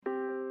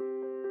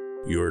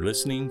You are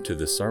listening to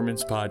the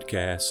Sermons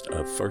Podcast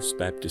of First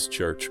Baptist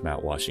Church,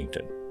 Mount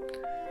Washington.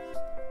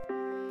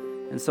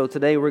 And so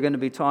today we're going to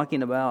be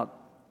talking about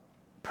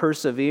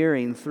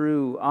persevering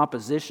through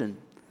opposition.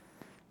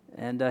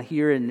 And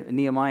here in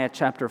Nehemiah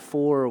chapter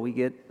 4, we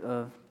get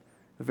a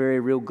very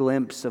real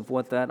glimpse of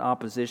what that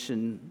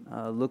opposition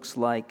looks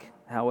like,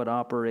 how it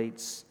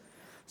operates.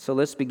 So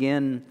let's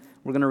begin.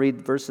 We're going to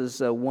read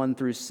verses 1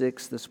 through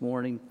 6 this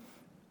morning.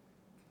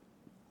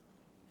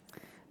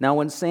 Now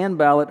when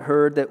Sanballat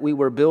heard that we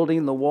were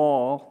building the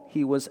wall,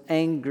 he was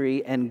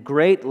angry and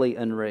greatly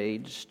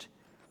enraged,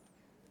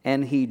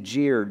 and he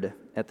jeered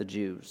at the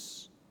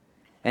Jews.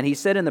 And he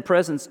said in the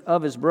presence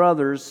of his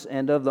brothers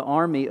and of the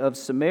army of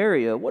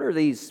Samaria, "What are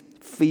these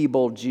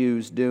feeble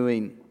Jews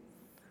doing?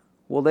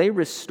 Will they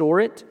restore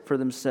it for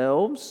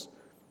themselves?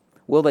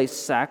 Will they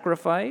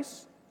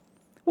sacrifice?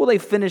 Will they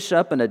finish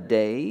up in a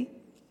day?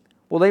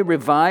 Will they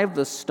revive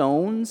the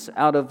stones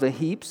out of the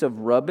heaps of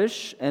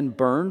rubbish and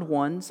burned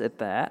ones at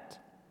that?"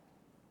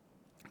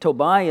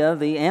 Tobiah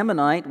the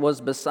Ammonite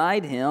was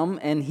beside him,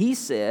 and he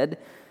said,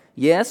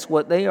 "Yes,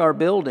 what they are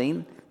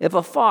building, if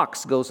a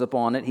fox goes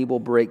upon it, he will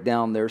break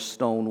down their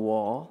stone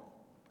wall."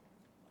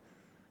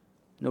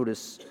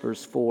 Notice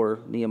verse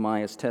 4,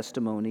 Nehemiah's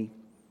testimony.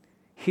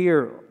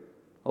 "Hear,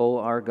 O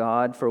our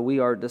God, for we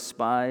are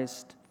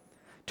despised.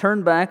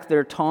 Turn back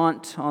their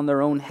taunt on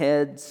their own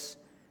heads,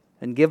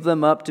 and give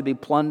them up to be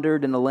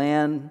plundered in a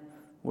land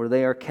where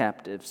they are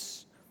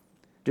captives.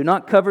 Do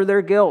not cover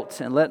their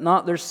guilt, and let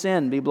not their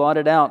sin be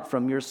blotted out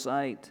from your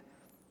sight.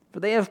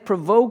 For they have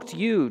provoked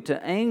you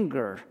to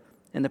anger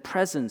in the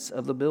presence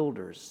of the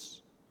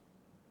builders."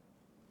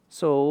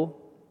 So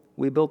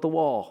we built the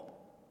wall,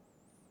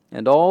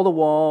 and all the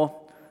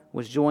wall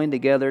was joined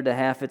together to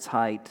half its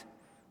height,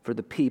 for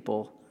the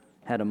people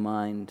had a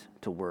mind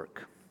to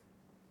work.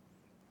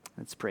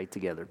 Let's pray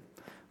together.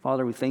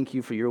 Father, we thank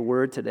you for your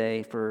word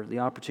today, for the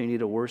opportunity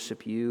to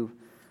worship you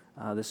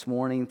this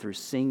morning through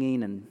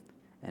singing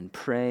and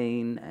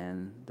praying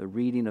and the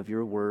reading of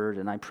your word.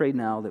 And I pray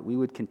now that we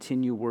would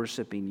continue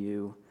worshiping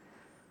you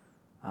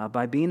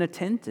by being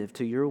attentive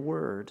to your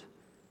word,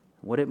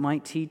 what it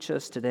might teach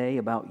us today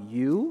about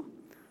you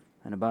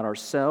and about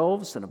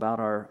ourselves and about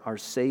our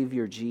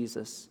Savior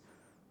Jesus,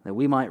 that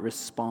we might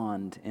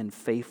respond in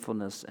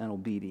faithfulness and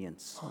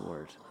obedience,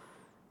 Lord.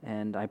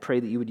 And I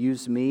pray that you would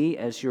use me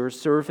as your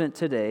servant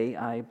today.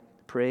 I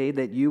pray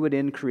that you would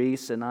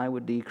increase and I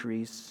would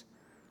decrease,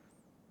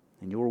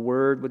 and your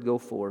word would go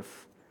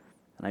forth.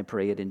 And I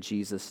pray it in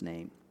Jesus'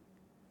 name.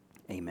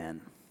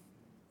 Amen.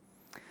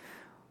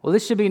 Well,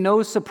 this should be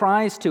no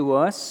surprise to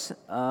us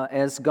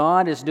as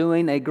God is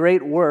doing a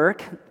great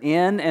work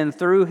in and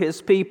through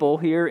his people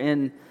here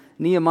in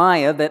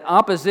Nehemiah, that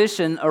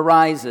opposition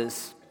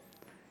arises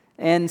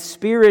and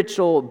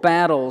spiritual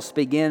battles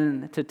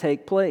begin to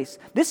take place.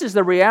 This is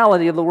the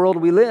reality of the world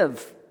we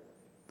live.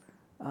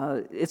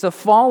 It's a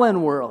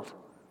fallen world,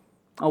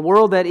 a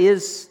world that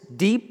is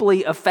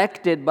deeply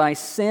affected by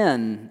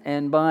sin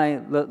and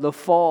by the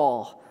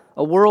fall,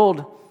 a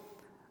world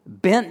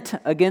bent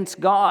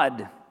against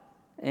God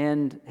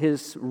and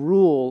his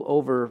rule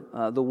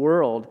over the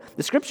world.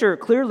 The Scripture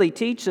clearly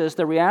teaches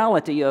the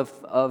reality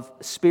of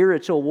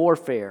spiritual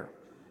warfare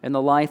in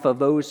the life of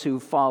those who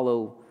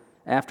follow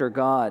after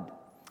God.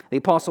 The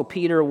Apostle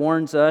Peter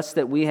warns us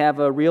that we have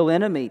a real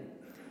enemy.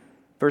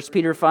 1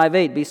 Peter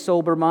 5:8, "Be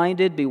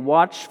sober-minded, be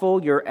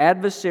watchful. Your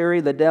adversary,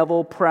 the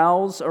devil,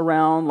 prowls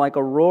around like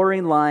a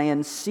roaring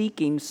lion,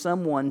 seeking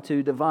someone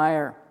to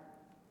devour."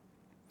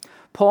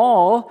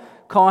 Paul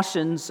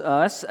cautions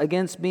us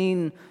against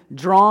being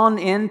drawn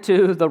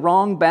into the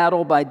wrong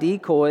battle by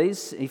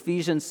decoys.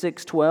 Ephesians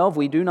 6:12,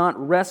 "We do not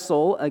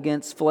wrestle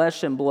against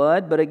flesh and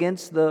blood, but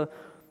against the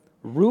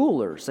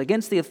rulers,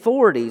 against the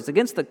authorities,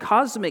 against the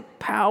cosmic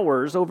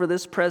powers over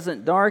this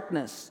present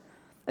darkness,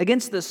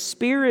 against the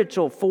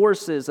spiritual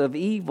forces of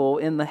evil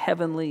in the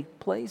heavenly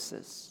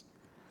places."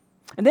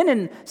 And then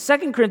in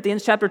 2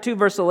 Corinthians chapter 2,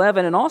 verse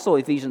 11, and also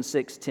Ephesians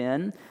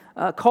 6:10,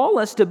 call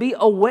us to be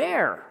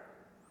aware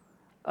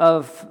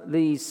of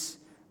this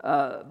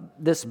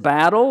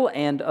battle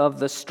and of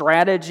the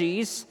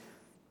strategies.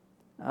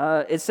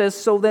 It says,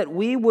 so that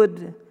we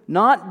would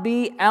not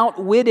be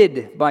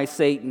outwitted by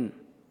Satan,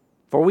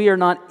 for we are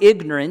not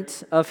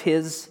ignorant of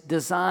his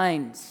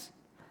designs.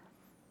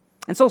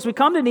 And so as we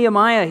come to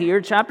Nehemiah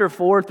here, chapter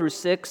 4 through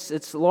 6,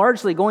 it's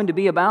largely going to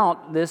be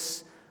about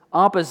this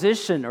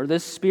opposition or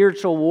this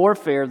spiritual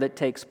warfare that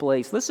takes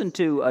place. Listen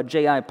to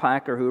J.I.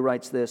 Packer, who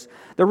writes this: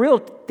 "The real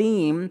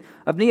theme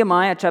of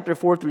Nehemiah chapter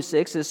 4 through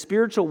 6 is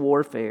spiritual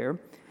warfare,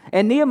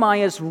 and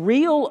Nehemiah's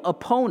real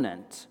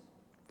opponent,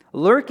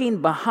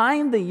 lurking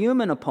behind the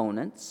human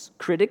opponents,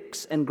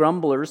 critics and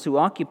grumblers who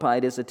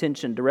occupied his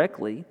attention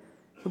directly,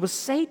 it was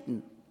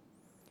Satan,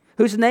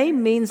 whose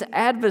name means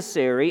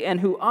adversary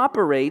and who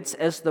operates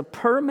as the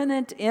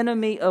permanent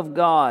enemy of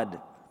God,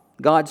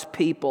 God's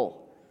people,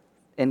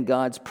 and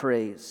God's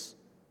praise.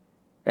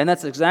 And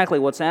that's exactly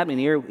what's happening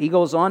here. He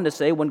goes on to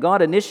say, when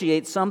God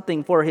initiates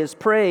something for his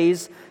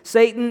praise,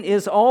 Satan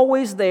is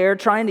always there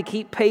trying to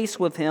keep pace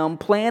with him,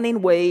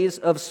 planning ways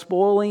of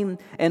spoiling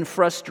and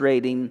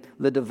frustrating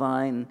the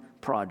divine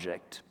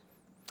project.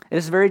 It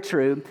is very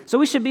true. So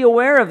we should be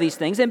aware of these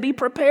things and be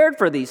prepared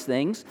for these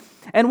things.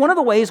 And one of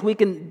the ways we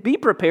can be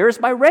prepared is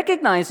by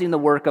recognizing the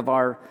work of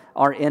our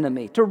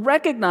enemy, to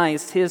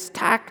recognize his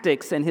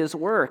tactics and his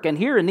work. And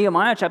here in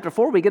Nehemiah chapter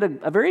 4, we get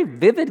a very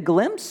vivid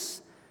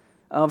glimpse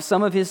of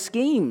some of his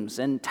schemes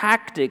and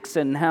tactics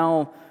and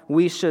how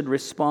we should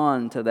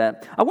respond to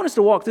that. I want us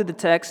to walk through the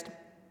text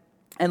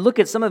and look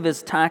at some of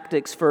his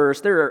tactics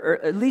first. There are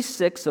at least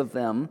 6 of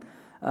them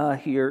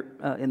here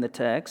in the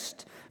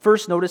text.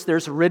 First, notice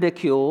there's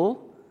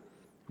ridicule.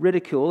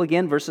 Ridicule,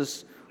 again,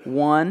 verses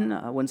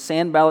 1. When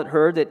Sanballat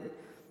heard that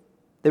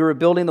they were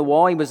building the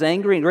wall, he was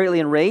angry and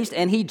greatly enraged,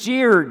 and he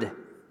jeered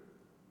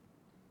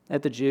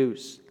at the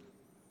Jews.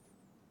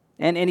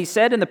 And he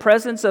said in the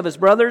presence of his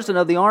brothers and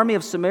of the army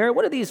of Samaria,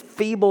 what are these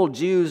feeble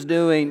Jews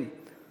doing?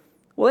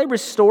 Will they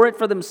restore it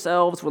for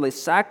themselves? Will they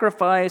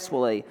sacrifice?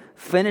 Will they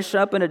finish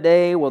up in a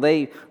day? Will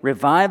they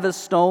revive the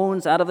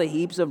stones out of the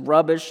heaps of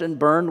rubbish and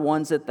burn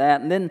ones at that?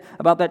 And then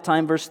about that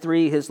time, verse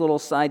 3, his little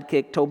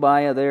sidekick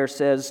Tobiah there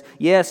says,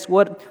 yes,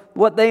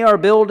 what they are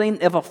building,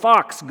 if a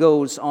fox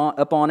goes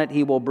up on it,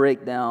 he will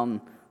break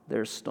down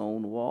their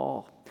stone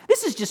wall.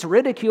 This is just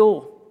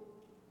ridicule.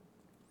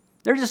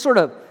 They're just sort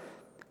of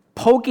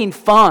poking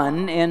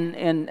fun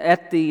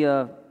at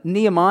the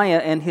Nehemiah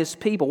and his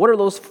people. What are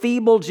those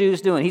feeble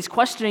Jews doing? He's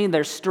questioning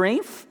their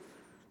strength.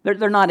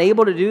 They're not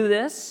able to do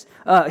this.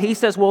 He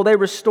says, will they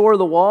restore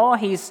the wall?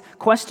 He's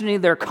questioning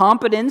their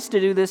competence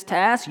to do this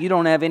task. You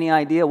don't have any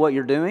idea what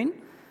you're doing.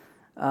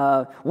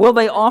 Will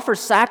they offer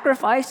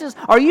sacrifices?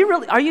 Are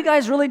you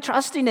guys really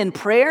trusting in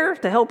prayer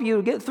to help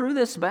you get through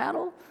this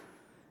battle?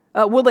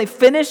 Will they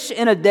finish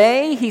in a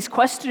day? He's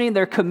questioning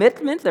their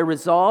commitment, their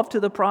resolve to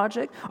the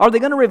project. Are they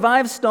going to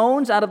revive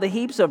stones out of the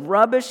heaps of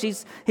rubbish?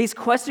 He's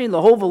questioning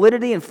the whole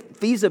validity and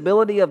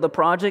feasibility of the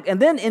project. And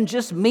then in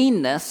just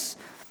meanness,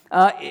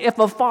 if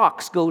a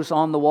fox goes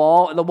on the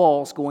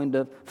wall's going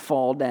to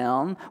fall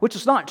down, which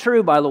is not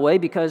true, by the way,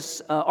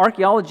 because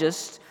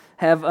archaeologists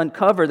have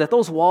uncovered that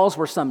those walls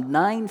were some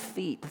 9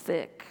 feet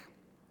thick.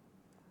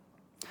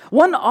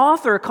 One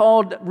author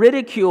called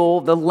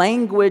ridicule the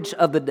language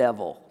of the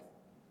devil.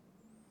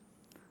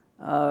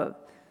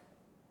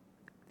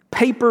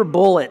 Paper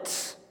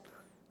bullets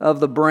of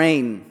the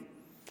brain.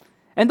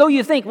 And though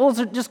you think, well,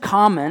 they're just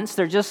comments,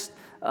 they're just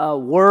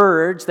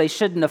words, they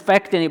shouldn't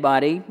affect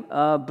anybody,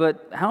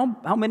 but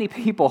how many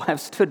people have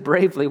stood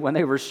bravely when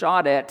they were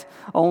shot at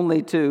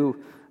only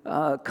to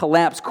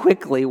collapse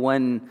quickly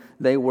when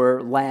they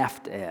were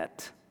laughed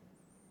at?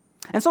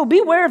 And so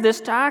beware of this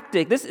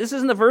tactic. This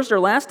isn't the first or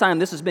last time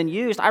this has been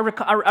used. I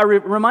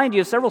remind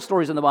you of several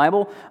stories in the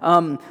Bible.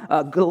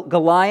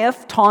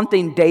 Goliath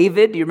taunting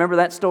David. Do you remember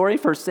that story?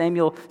 1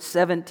 Samuel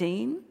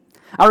 17.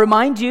 I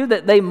remind you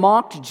that they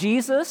mocked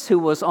Jesus who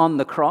was on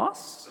the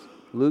cross.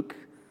 Luke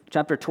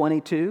chapter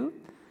 22.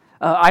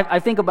 I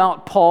think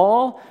about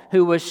Paul,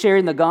 who was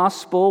sharing the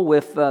gospel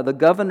with the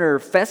governor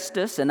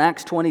Festus in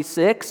Acts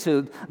 26,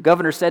 who the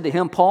governor said to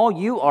him, Paul,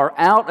 you are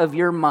out of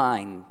your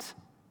mind.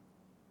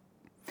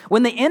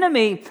 When the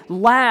enemy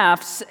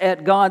laughs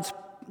at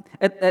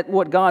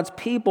what God's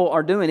people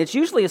are doing, it's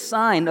usually a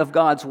sign of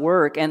God's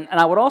work. And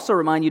I would also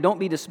remind you, don't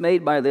be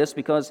dismayed by this,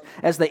 because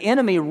as the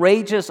enemy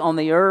rages on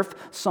the earth,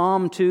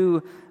 Psalm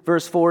 2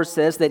 verse 4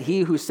 says that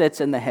he who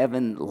sits in the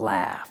heaven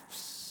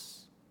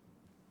laughs.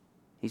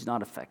 He's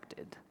not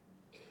affected.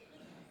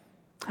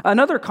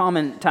 Another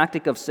common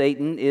tactic of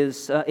Satan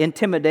is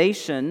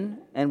intimidation,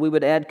 and we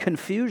would add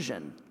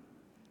confusion.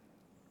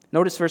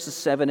 Notice verses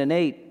 7 and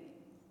 8.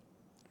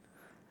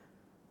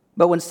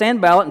 But when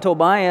Sanballat and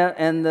Tobiah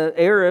and the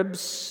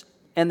Arabs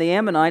and the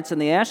Ammonites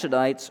and the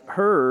Ashdodites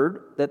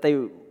heard that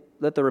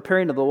the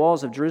repairing of the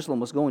walls of Jerusalem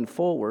was going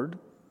forward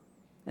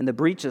and the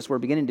breaches were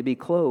beginning to be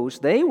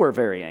closed, they were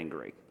very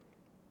angry.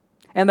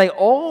 And they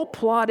all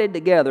plotted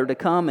together to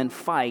come and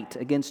fight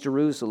against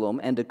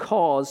Jerusalem and to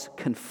cause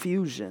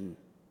confusion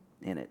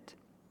in it.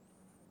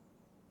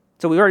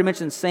 So we already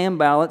mentioned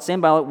Sanballat.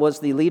 Sanballat was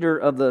the leader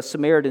of the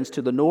Samaritans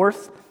to the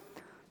north.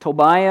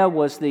 Tobiah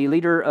was the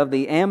leader of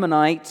the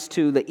Ammonites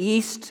to the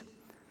east,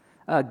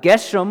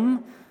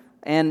 Geshem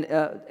and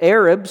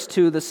Arabs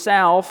to the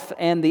south,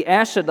 and the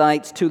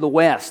Ashdodites to the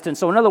west. And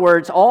so in other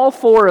words, all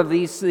 4 of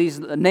these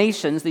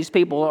nations, these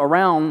people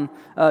around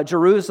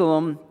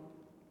Jerusalem,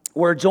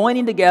 were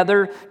joining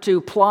together to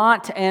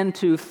plot and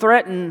to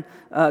threaten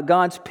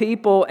God's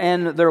people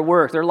and their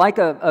work. They're like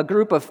a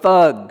group of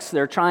thugs.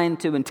 They're trying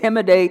to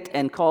intimidate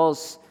and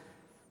cause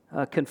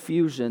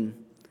confusion.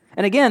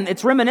 And again,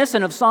 it's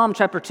reminiscent of Psalm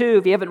chapter 2,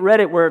 if you haven't read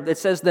it, where it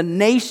says the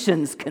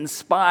nations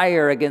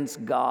conspire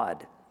against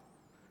God.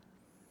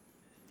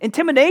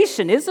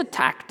 Intimidation is a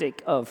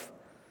tactic of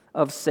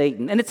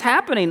Satan, and it's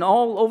happening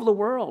all over the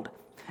world.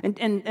 And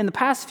in the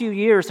past few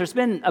years, there's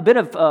been a bit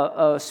of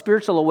a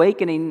spiritual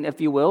awakening,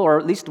 if you will, or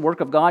at least the work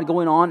of God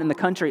going on in the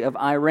country of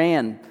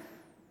Iran,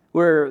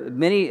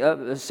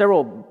 where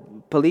several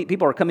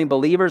people are becoming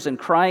believers in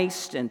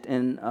Christ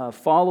and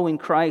following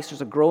Christ.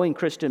 There's a growing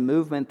Christian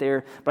movement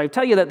there. But I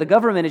tell you that the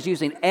government is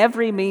using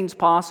every means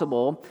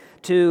possible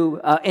to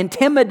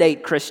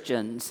intimidate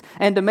Christians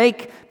and to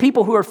make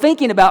people who are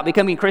thinking about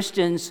becoming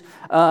Christians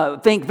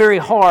think very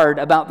hard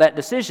about that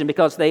decision,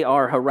 because they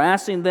are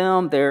harassing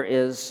them. There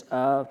is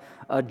a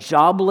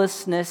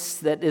joblessness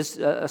that is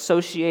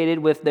associated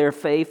with their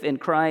faith in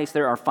Christ.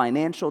 There are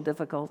financial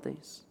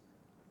difficulties.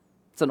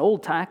 It's an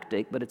old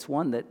tactic, but it's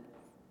one that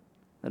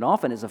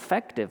often is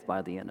effective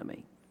by the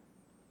enemy.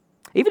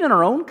 Even in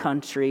our own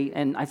country,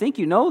 and I think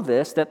you know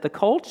this, that the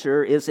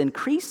culture is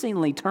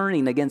increasingly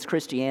turning against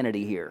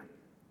Christianity here.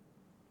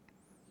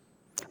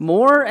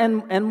 More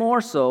and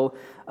more so,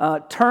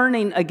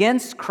 turning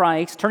against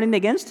Christ, turning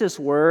against His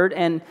Word,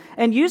 and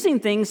using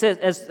things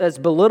as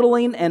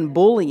belittling and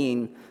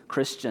bullying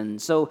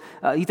Christians. So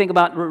you think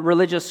about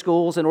religious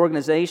schools and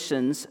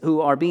organizations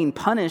who are being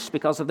punished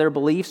because of their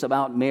beliefs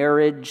about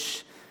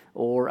marriage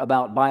or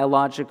about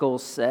biological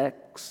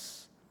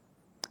sex.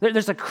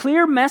 There's a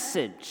clear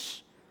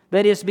message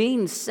that is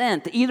being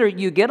sent. Either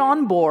you get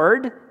on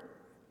board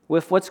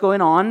with what's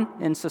going on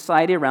in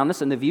society around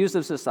us and the views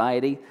of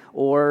society,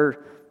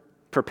 or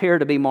prepare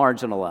to be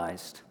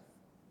marginalized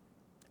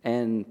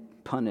and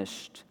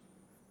punished.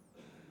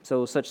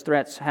 So such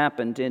threats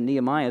happened in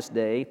Nehemiah's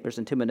day. There's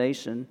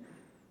intimidation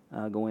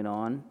going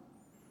on.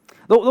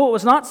 Though it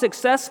was not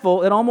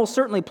successful, it almost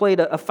certainly played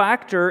a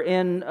factor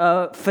in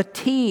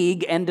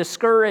fatigue and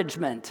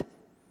discouragement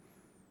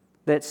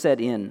that set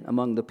in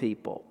among the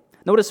people.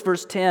 Notice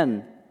verse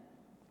 10.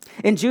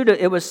 In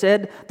Judah it was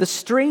said, "The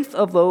strength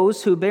of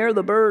those who bear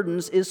the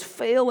burdens is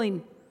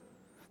failing.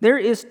 There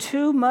is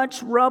too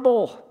much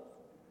rubble.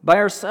 By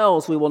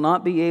ourselves we will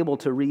not be able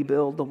to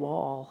rebuild the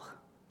wall."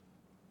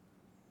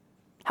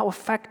 How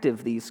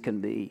effective these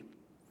can be.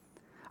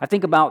 I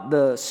think about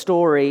the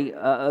story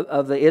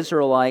of the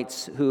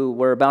Israelites who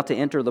were about to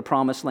enter the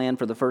promised land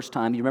for the first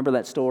time. You remember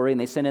that story?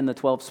 And they sent in the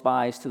 12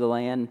 spies to the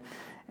land,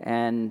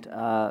 and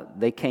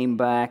they came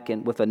back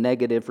with a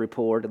negative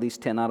report, at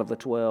least 10 out of the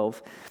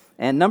 12.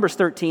 And Numbers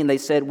 13, they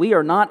said, "We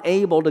are not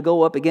able to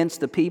go up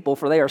against the people,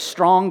 for they are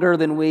stronger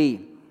than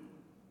we."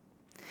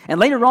 And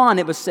later on,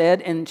 it was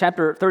said in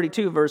chapter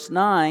 32, verse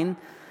 9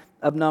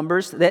 of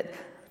Numbers, that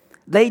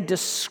they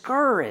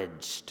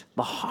discouraged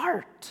the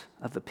heart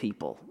of the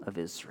people of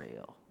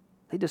Israel.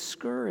 They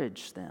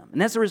discouraged them.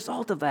 And as a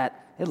result of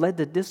that, it led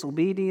to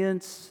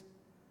disobedience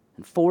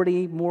and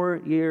 40 more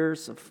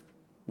years of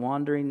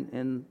wandering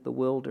in the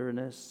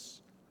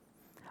wilderness.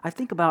 I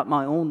think about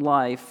my own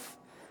life,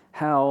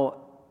 how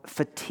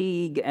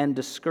fatigue and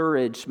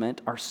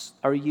discouragement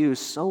are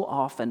used so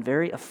often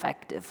very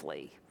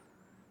effectively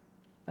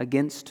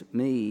against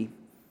me.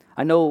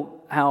 I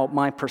know how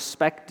my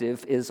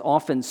perspective is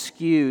often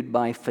skewed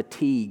by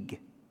fatigue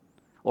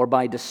or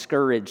by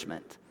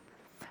discouragement.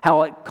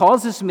 How it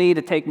causes me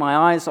to take my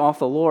eyes off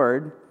the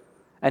Lord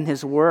and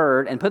His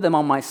Word and put them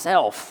on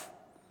myself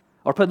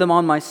or put them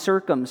on my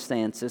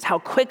circumstances. How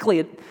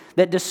quickly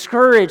that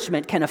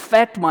discouragement can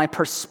affect my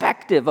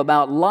perspective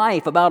about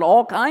life, about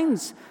all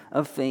kinds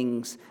of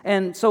things.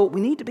 And so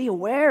we need to be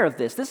aware of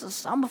this. This is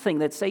something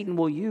that Satan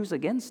will use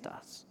against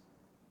us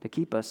to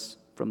keep us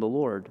from the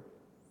Lord.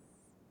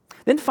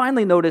 Then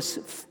finally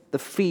notice the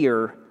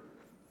fear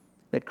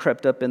that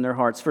crept up in their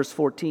hearts. Verse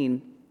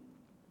 14.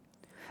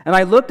 "And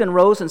I looked and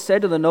rose and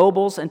said to the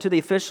nobles and to the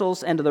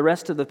officials and to the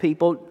rest of the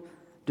people,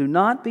 'Do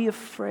not be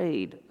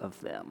afraid of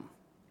them.'"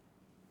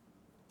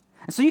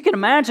 And so you can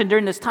imagine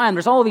during this time,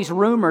 there's all these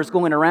rumors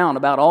going around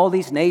about all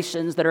these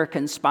nations that are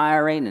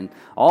conspiring and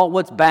all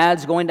what's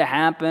bad's going to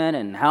happen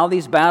and how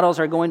these battles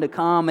are going to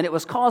come. And it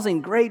was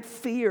causing great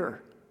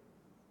fear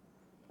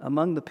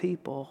among the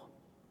people.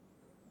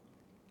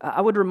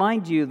 I would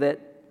remind you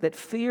that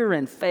fear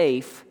and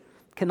faith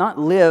cannot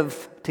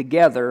live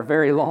together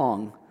very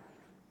long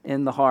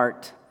in the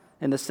heart,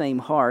 in the same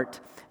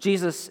heart.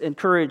 Jesus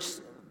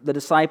encouraged the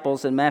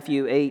disciples in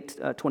Matthew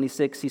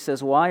 8:26. He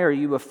says, "Why are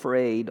you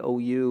afraid, O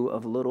you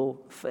of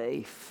little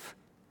faith?"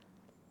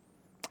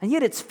 And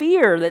yet it's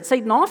fear that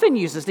Satan often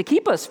uses to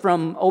keep us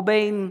from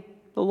obeying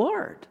the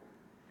Lord.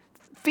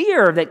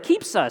 Fear that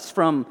keeps us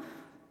from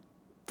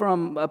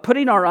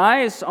putting our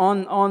eyes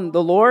on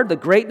the Lord, the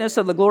greatness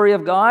of the glory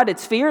of God.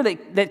 It's fear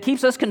that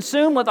keeps us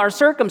consumed with our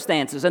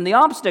circumstances and the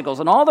obstacles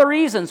and all the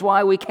reasons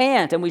why we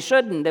can't and we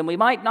shouldn't and we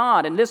might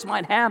not and this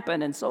might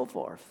happen and so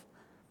forth.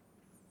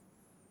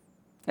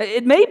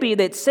 It may be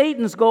that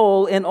Satan's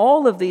goal in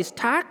all of these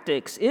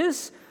tactics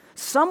is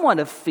somewhat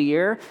of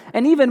fear,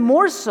 and even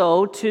more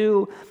so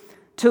to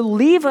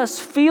leave us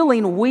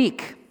feeling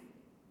weak,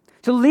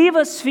 to leave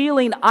us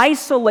feeling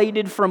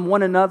isolated from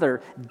one another,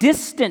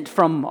 distant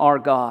from our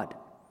God.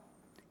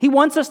 He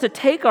wants us to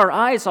take our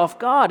eyes off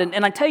God.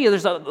 And I tell you,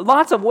 there's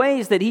lots of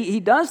ways that he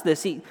does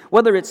this.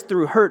 Whether it's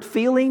through hurt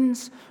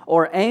feelings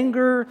or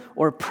anger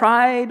or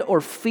pride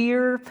or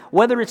fear,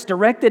 whether it's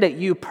directed at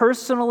you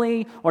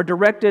personally or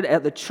directed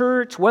at the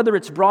church, whether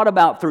it's brought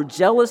about through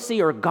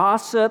jealousy or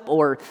gossip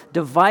or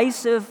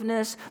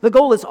divisiveness, the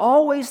goal is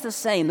always the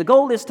same. The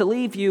goal is to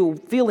leave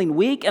you feeling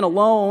weak and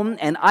alone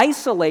and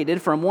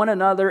isolated from one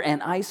another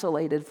and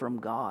isolated from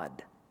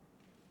God.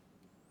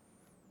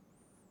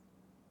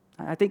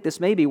 I think this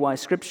may be why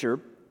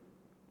Scripture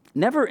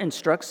never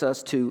instructs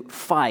us to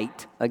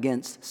fight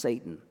against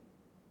Satan.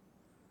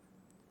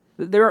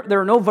 There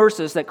are no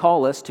verses that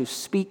call us to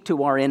speak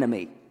to our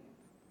enemy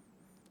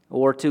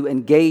or to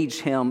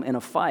engage him in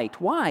a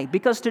fight. Why?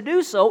 Because to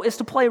do so is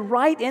to play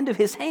right into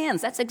his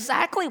hands. That's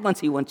exactly what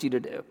he wants you to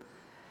do.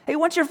 He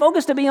wants your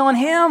focus to be on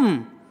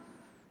him,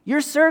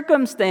 your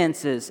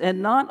circumstances,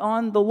 and not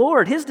on the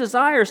Lord. His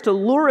desire is to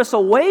lure us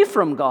away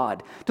from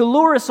God, to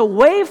lure us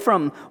away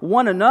from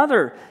one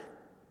another.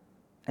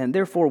 And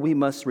therefore, we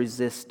must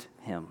resist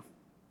him.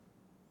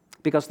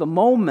 Because the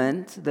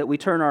moment that we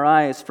turn our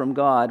eyes from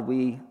God,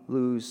 we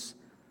lose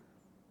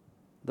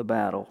the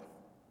battle.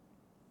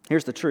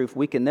 Here's the truth.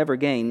 We can never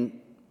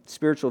gain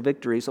spiritual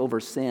victories over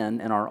sin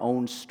in our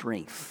own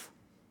strength.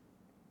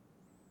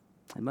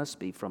 It must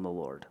be from the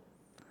Lord.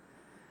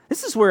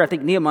 This is where I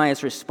think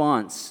Nehemiah's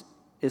response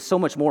is so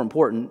much more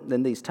important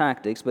than these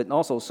tactics, but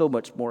also so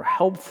much more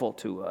helpful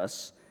to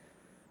us.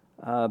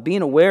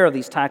 Being aware of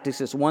these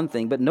tactics is one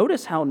thing, but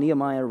notice how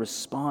Nehemiah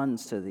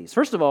responds to these.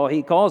 First of all,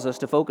 he calls us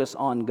to focus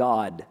on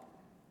God.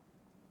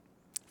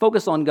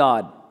 Focus on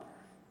God.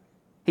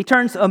 He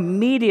turns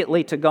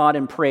immediately to God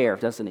in prayer,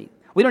 doesn't he?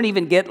 We don't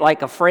even get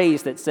like a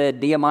phrase that said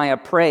Nehemiah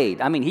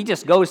prayed. I mean, he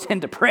just goes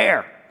into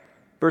prayer.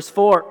 Verse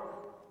 4,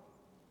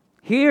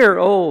 "Hear,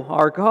 O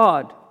our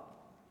God,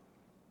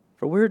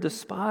 for we're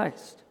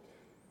despised.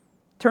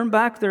 Turn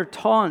back their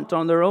taunt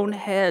on their own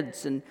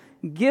heads and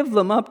give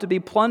them up to be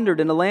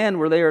plundered in a land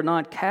where they are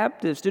not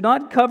captives. Do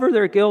not cover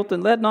their guilt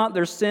and let not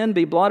their sin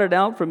be blotted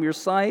out from your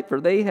sight, for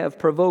they have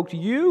provoked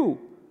you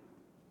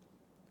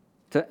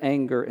to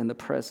anger in the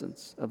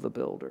presence of the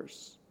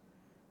builders."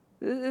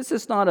 This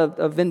is not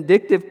a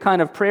vindictive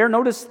kind of prayer.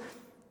 Notice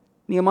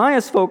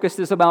Nehemiah's focus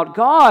is about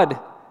God.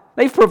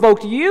 They've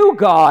provoked you,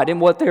 God, in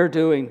what they're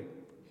doing.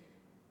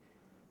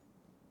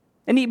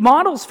 And he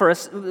models for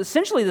us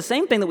essentially the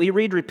same thing that we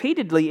read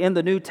repeatedly in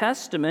the New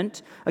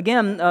Testament.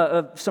 Again,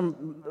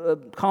 some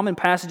common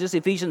passages,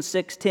 Ephesians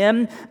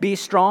 6:10, "Be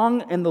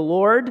strong in the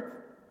Lord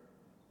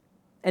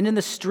and in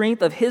the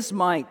strength of his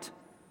might.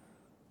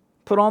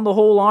 Put on the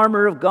whole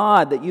armor of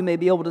God that you may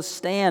be able to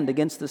stand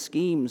against the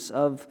schemes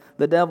of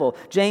the devil."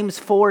 James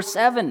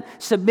 4:7,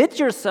 "Submit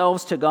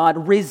yourselves to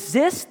God,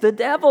 resist the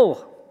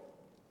devil."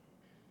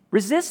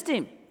 Resist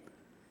him.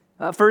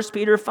 1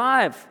 Peter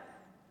 5,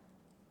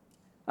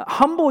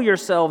 "Humble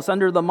yourselves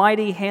under the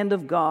mighty hand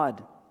of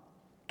God,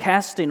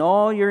 casting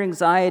all your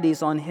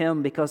anxieties on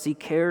him because he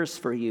cares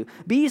for you.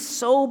 Be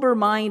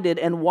sober-minded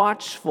and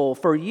watchful,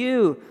 for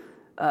your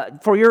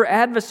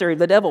adversary,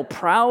 the devil,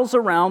 prowls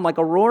around like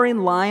a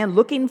roaring lion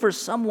looking for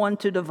someone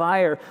to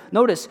devour."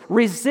 Notice,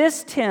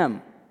 resist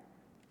him,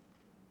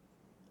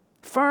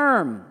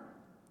 firm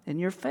in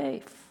your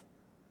faith.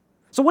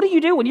 So what do you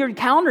do when you're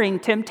encountering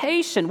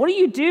temptation? What do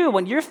you do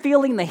when you're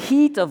feeling the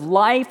heat of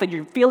life and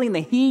you're feeling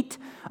the heat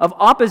of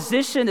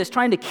opposition that's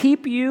trying to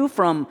keep you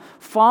from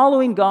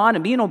following God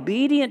and being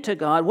obedient to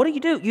God? What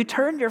do? You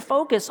turn your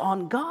focus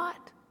on God.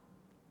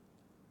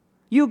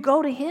 You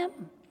go to him.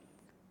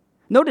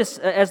 Notice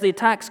as the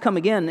attacks come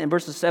again in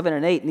verses 7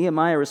 and 8,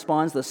 Nehemiah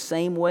responds the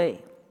same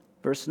way.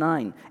 Verse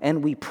 9,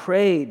 "And we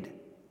prayed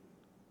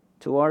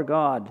to our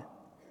God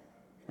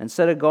and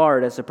set a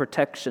guard as a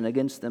protection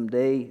against them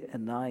day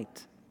and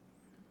night."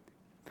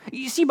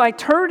 You see, by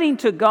turning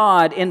to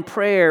God in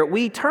prayer,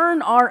 we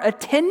turn our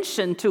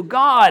attention to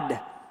God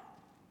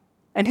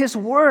and his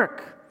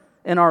work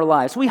in our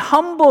lives. We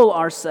humble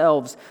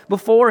ourselves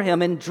before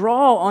him and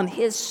draw on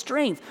his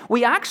strength.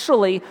 We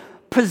actually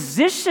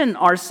position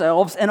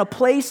ourselves in a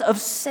place of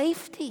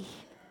safety,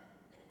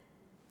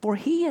 for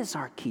he is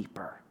our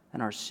keeper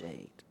and our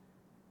shade.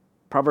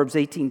 Proverbs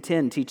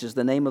 18:10 teaches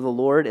the name of the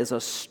Lord is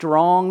a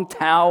strong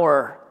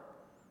tower.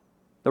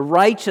 The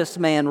righteous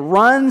man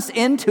runs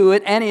into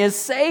it and is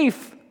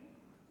safe.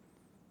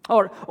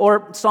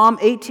 Or Psalm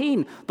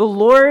 18, "The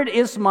Lord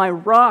is my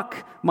rock,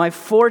 my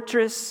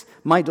fortress,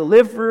 my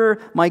deliverer.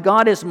 My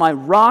God is my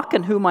rock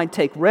in whom I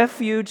take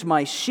refuge,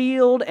 my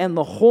shield and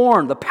the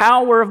horn, the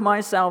power of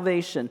my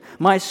salvation,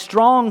 my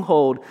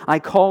stronghold. I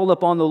call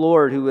upon the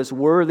Lord who is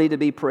worthy to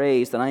be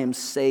praised, and I am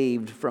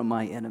saved from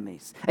my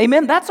enemies."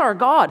 Amen. That's our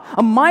God.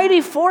 A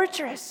mighty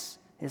fortress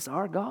is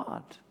our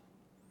God.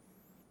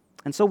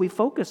 And so we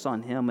focus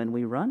on him and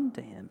we run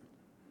to him.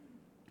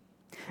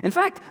 In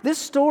fact, this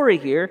story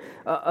here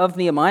of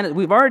Nehemiah,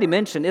 we've already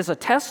mentioned, is a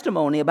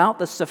testimony about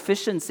the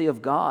sufficiency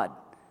of God.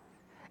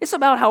 It's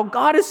about how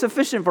God is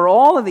sufficient for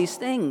all of these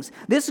things.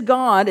 This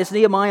God, as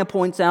Nehemiah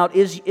points out,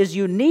 is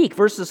unique.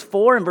 Verses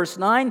 4 and verse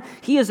 9,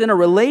 he is in a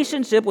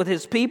relationship with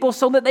his people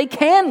so that they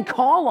can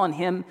call on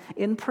him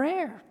in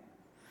prayer.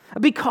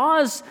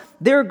 Because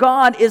their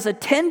God is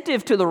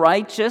attentive to the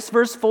righteous,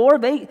 verse 4,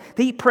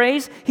 he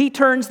prays, he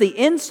turns the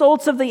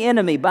insults of the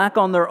enemy back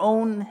on their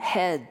own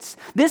heads.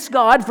 This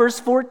God, verse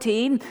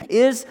 14,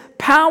 is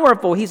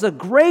powerful. He's a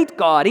great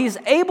God. He's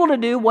able to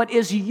do what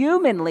is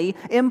humanly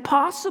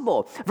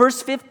impossible.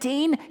 Verse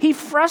 15, he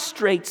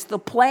frustrates the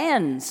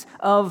plans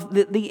of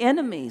the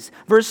enemies.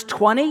 Verse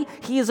 20,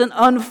 he is an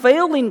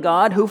unfailing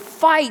God who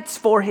fights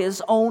for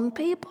his own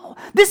people.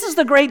 This is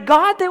the great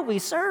God that we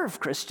serve,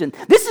 Christian.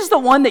 This is the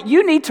one that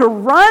you need to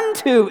run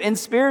to in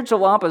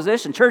spiritual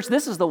opposition. Church,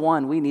 this is the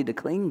one we need to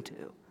cling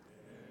to.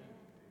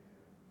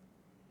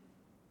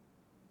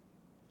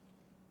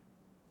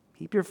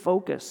 Keep your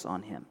focus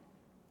on him.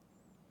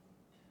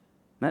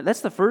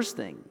 That's the first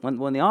thing.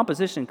 When the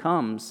opposition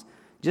comes,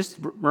 just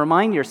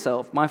remind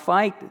yourself, my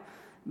fight,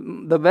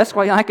 the best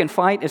way I can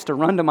fight is to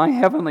run to my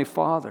Heavenly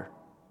Father.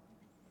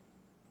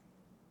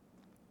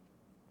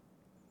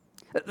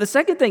 The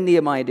second thing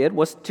Nehemiah did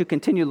was to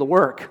continue the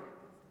work.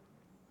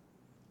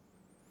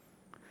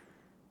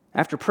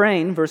 After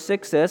praying, verse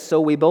 6 says,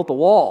 so we built the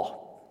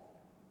wall.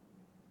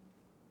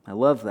 I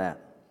love that.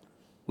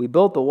 We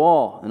built the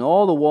wall, and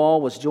all the wall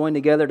was joined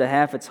together to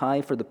half its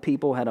height, for the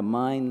people had a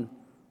mind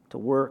to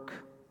work.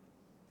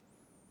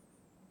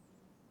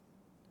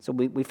 So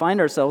we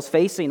find ourselves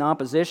facing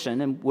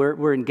opposition, and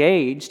we're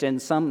engaged in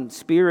some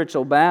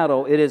spiritual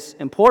battle. It is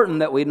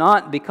important that we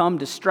not become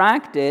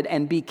distracted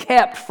and be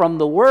kept from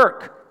the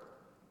work.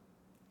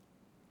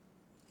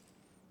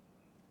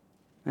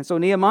 And so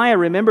Nehemiah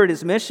remembered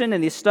his mission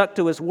and he stuck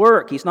to his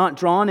work. He's not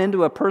drawn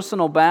into a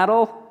personal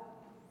battle.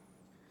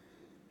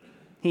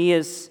 He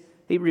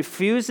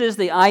refuses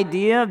the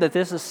idea that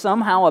this is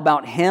somehow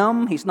about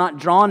him. He's not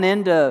drawn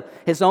into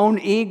his own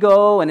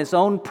ego and his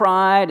own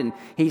pride, and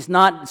he's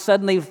not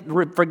suddenly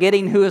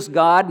forgetting who is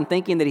God and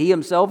thinking that he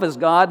himself is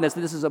God and that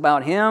this is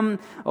about him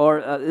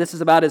or this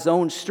is about his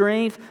own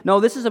strength. No,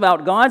 this is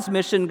about God's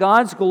mission,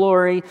 God's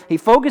glory. He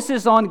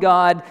focuses on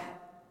God,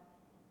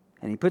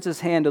 and he puts his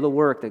hand to the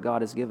work that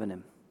God has given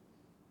him.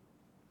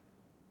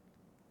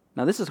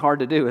 Now, this is hard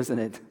to do, isn't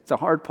it? It's a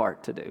hard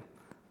part to do.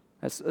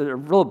 It's a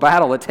real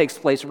battle that takes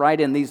place right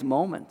in these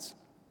moments.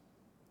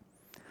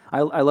 I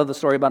love the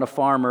story about a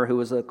farmer who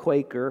was a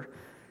Quaker,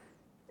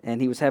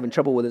 and he was having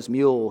trouble with his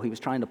mule. He was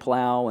trying to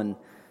plow in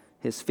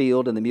his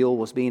field, and the mule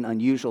was being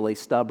unusually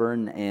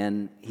stubborn,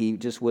 and he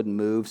just wouldn't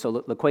move.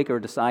 So the Quaker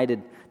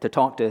decided to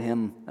talk to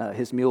him,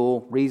 his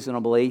mule,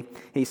 reasonably.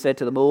 He said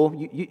to the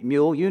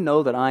mule, you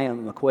know that I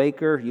am a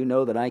Quaker. You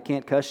know that I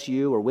can't cuss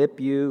you or whip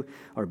you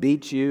or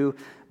beat you.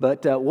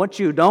 But what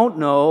you don't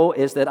know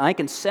is that I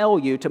can sell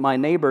you to my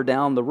neighbor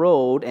down the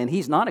road, and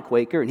he's not a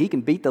Quaker, and he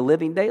can beat the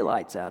living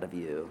daylights out of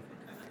you.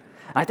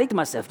 I think to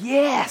myself,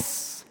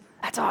 yes,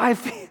 that's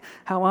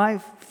how I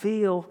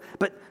feel.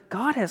 But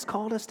God has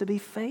called us to be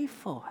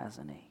faithful,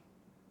 hasn't he?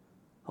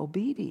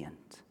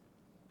 Obedient.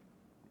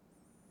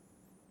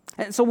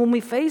 And so when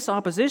we face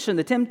opposition,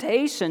 the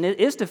temptation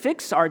is to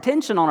fix our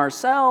attention on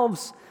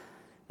ourselves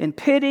in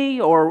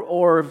pity,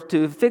 or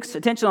to fix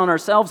attention on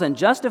ourselves and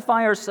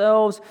justify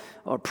ourselves,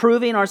 or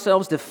proving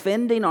ourselves,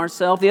 defending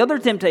ourselves. The other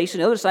temptation,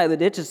 the other side of the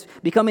ditch, is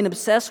becoming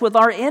obsessed with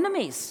our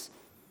enemies.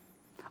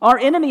 Our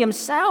enemy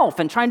himself,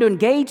 and trying to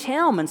engage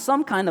him in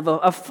some kind of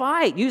a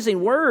fight,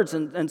 using words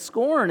and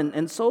scorn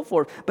and so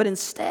forth. But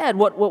instead,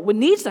 what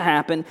needs to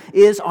happen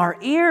is our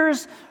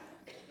ears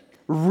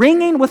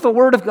ringing with the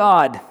Word of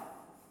God.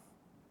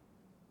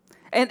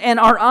 And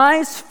our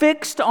eyes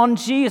fixed on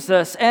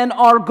Jesus, and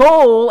our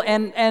goal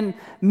and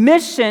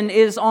mission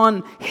is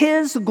on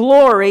His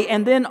glory,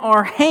 and then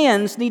our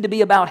hands need to be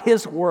about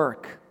His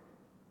work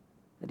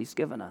that He's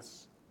given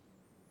us.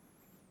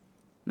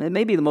 And it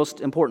may be the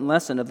most important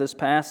lesson of this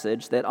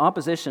passage, that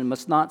opposition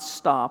must not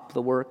stop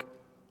the work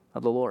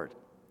of the Lord.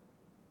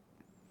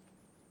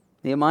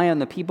 Nehemiah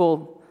and the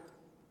people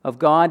of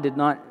God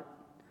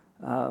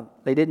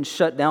they didn't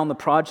shut down the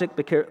project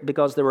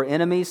because there were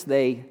enemies.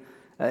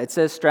 It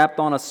says strapped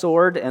on a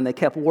sword, and they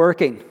kept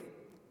working.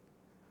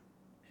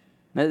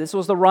 Now, this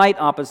was the right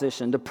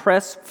opposition, to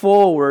press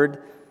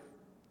forward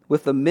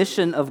with the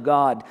mission of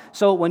God.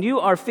 So when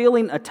you are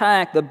feeling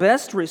attacked, the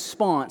best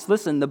response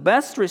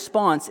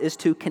is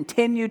to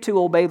continue to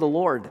obey the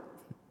Lord.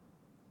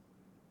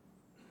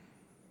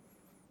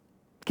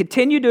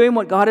 Continue doing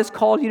what God has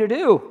called you to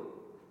do.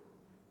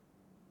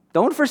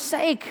 Don't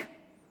forsake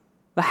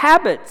the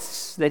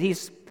habits that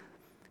He's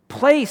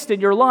placed in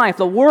your life,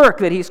 the work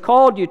that He's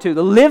called you to,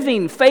 the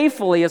living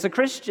faithfully as a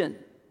Christian.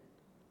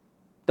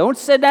 Don't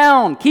sit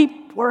down.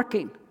 Keep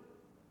working.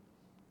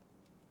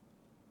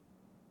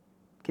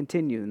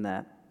 Continue in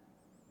that.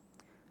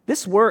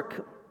 This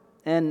work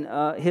and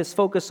his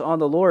focus on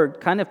the Lord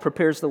kind of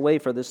prepares the way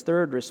for this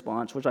third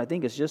response, which I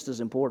think is just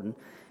as important.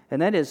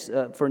 And that is,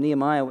 for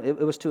Nehemiah, it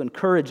was to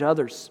encourage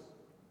others.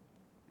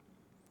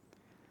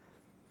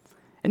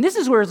 And this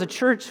is where, as a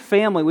church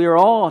family, we are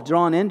all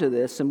drawn into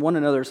this in one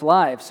another's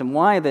lives. And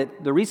why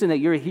that the reason that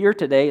you're here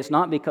today is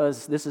not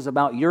because this is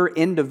about your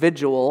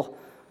individual,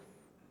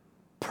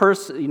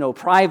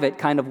 private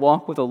kind of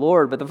walk with the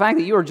Lord, but the fact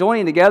that you are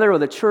joining together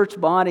with a church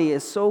body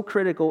is so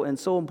critical and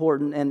so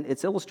important, and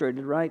it's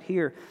illustrated right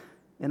here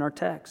in our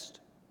text.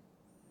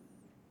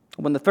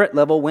 When the threat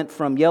level went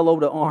from yellow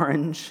to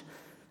orange,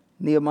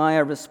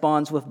 Nehemiah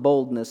responds with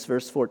boldness,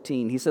 verse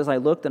 14. He says, I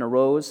looked and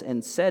arose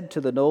and said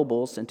to the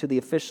nobles and to the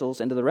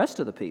officials and to the rest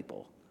of the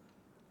people,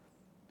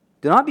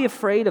 do not be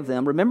afraid of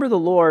them. Remember the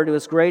Lord who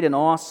is great and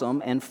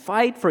awesome, and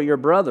fight for your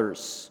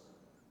brothers.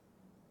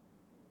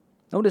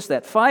 Notice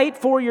that. Fight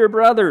for your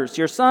brothers,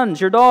 your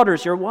sons, your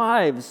daughters, your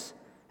wives,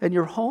 and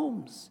your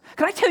homes.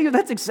 Can I tell you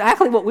that's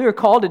exactly what we are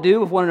called to do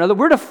with one another?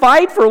 We're to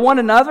fight for one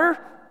another.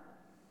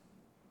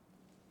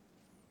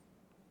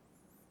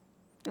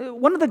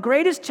 One of the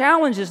greatest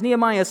challenges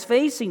Nehemiah is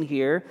facing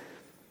here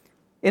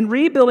in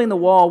rebuilding the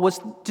wall was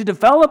to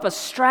develop a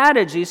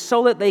strategy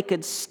so that they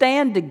could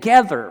stand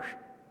together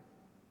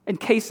in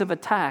case of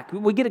attack.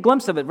 We get a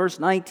glimpse of it, verse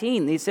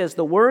 19. He says,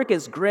 the work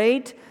is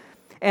great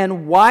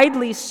and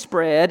widely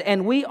spread,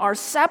 and we are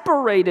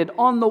separated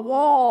on the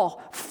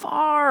wall,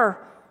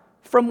 far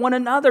from one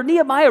another.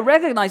 Nehemiah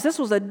recognized this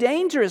was a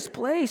dangerous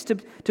place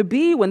to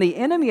be when the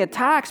enemy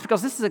attacks,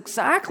 because this is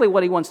exactly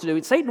what he wants to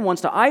do. Satan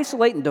wants to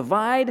isolate and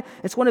divide.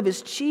 It's one of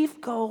his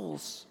chief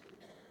goals.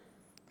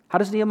 How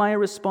does Nehemiah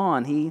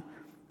respond? He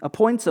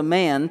appoints a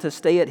man to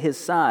stay at his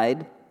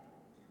side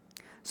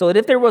so that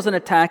if there was an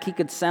attack, he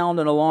could sound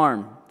an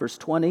alarm. Verse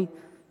 20,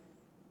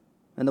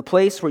 in the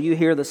place where you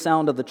hear the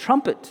sound of the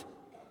trumpet,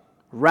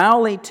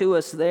 rally to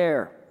us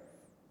there,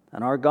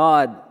 and our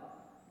God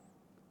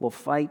will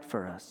fight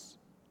for us.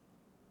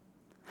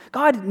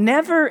 God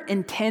never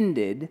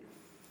intended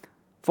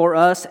for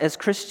us as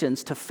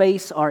Christians to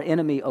face our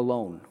enemy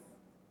alone.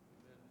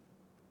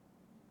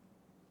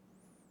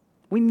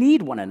 We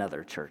need one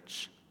another,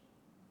 church.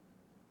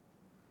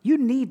 You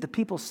need the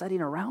people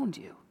sitting around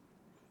you.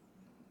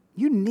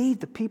 You need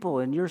the people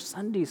in your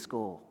Sunday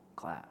school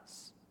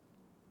class.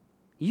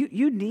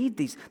 You need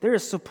these. There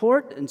is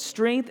support and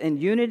strength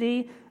and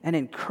unity and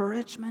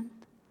encouragement.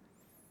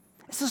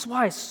 This is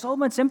why so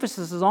much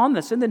emphasis is on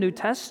this in the New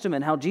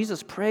Testament, how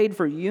Jesus prayed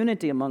for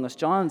unity among us.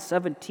 John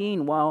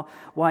 17,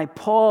 why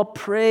Paul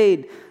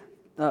prayed,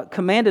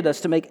 commanded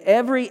us to make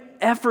every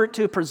effort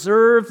to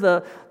preserve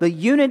the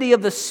unity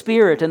of the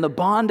Spirit and the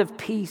bond of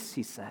peace,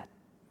 he said.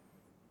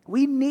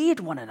 We need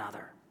one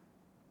another.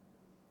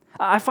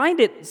 I find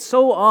it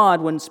so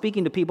odd when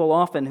speaking to people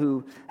often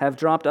who have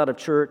dropped out of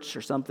church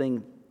or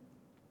something,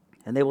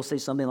 and they will say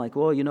something like,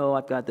 well,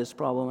 I've got this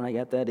problem and I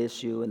got that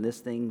issue and this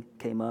thing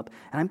came up.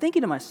 And I'm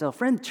thinking to myself,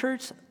 friend,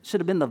 church should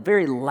have been the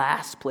very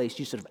last place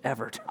you should have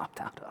ever dropped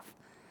out of.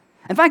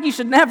 In fact, you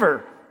should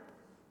never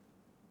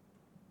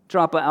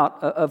drop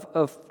out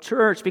of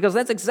church, because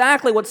that's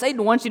exactly what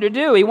Satan wants you to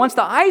do. He wants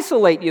to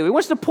isolate you. He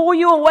wants to pull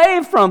you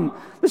away from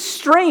the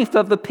strength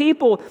of the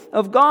people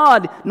of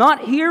God,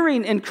 not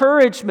hearing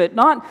encouragement,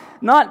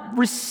 not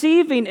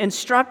receiving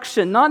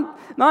instruction,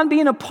 not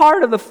being a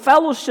part of the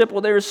fellowship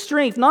where there is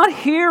strength, not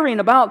hearing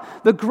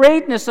about the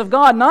greatness of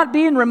God, not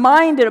being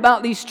reminded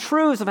about these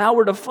truths of how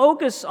we're to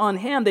focus on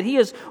Him, that He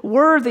is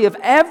worthy of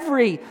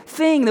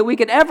everything that we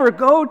could ever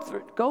go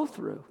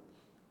through.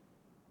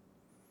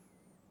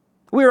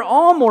 We are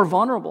all more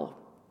vulnerable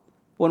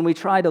when we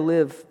try to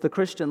live the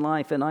Christian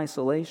life in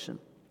isolation.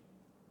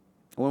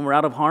 When we're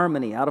out of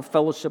harmony, out of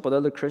fellowship with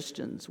other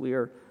Christians, we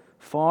are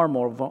far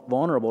more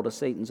vulnerable to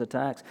Satan's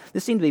attacks.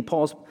 This seemed to be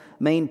Paul's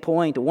main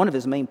point, or one of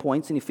his main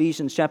points in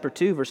Ephesians chapter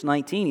 2, verse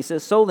 19. He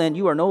says, so then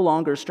you are no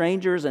longer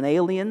strangers and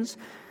aliens,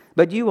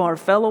 but you are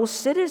fellow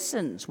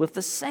citizens with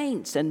the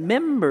saints and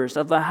members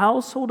of the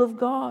household of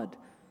God,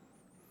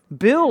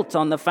 built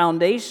on the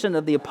foundation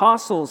of the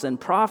apostles and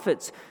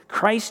prophets,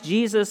 Christ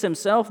Jesus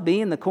Himself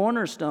being the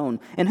cornerstone,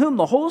 in whom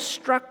the whole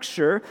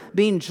structure,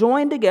 being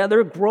joined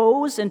together,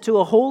 grows into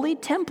a holy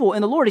temple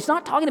in the Lord. He's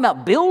not talking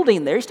about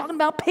building there. He's talking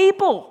about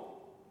people.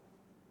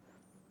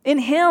 In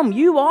Him,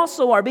 you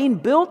also are being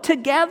built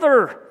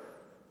together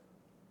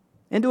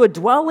into a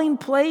dwelling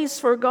place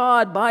for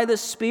God by the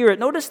Spirit.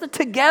 Notice the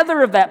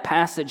together of that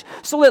passage.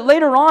 So that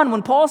later on,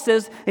 when Paul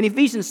says in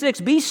Ephesians 6,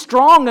 be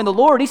strong in the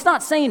Lord, he's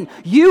not saying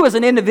you as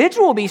an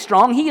individual be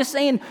strong. He is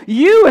saying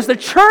you as the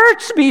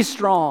church be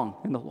strong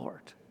in the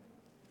Lord.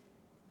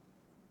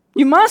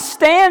 You must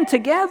stand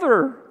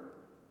together.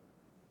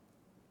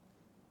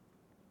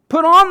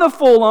 Put on the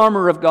full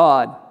armor of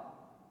God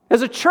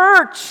as a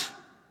church.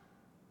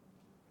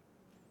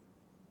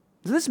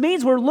 This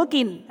means we're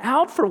looking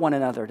out for one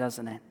another,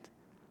 doesn't it?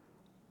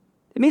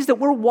 It means that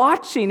we're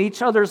watching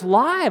each other's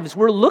lives.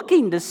 We're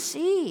looking to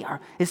see,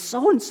 is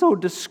so-and-so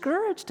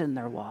discouraged in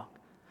their walk?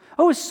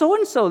 Oh, is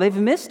so-and-so, they've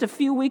missed a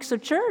few weeks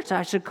of church.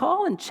 I should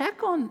call and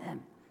check on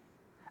them.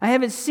 I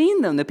haven't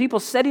seen them. The people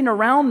sitting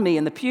around me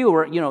in the pew,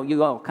 or,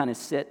 you all kind of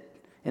sit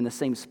in the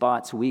same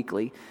spots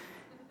weekly.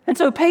 And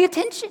so pay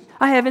attention.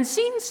 I haven't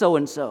seen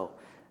so-and-so.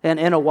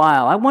 in a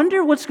while. I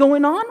wonder what's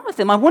going on with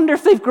them. I wonder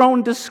if they've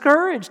grown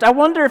discouraged. I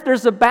wonder if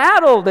there's a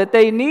battle that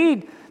they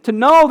need to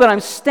know that I'm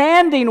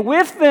standing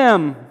with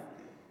them.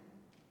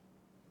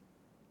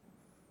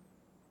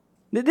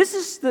 This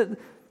is the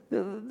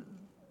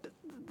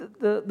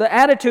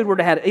attitude we're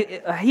to have.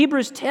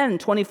 Hebrews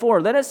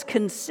 10:24. Let us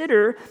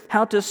consider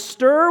how to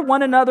stir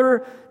one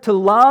another to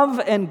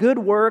love and good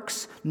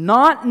works,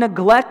 not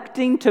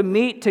neglecting to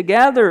meet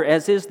together,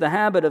 as is the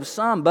habit of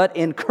some, but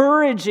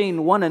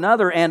encouraging one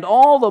another, and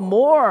all the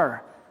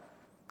more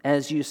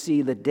as you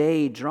see the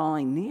day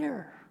drawing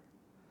near.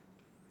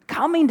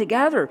 Coming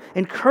together,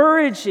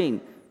 encouraging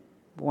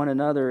one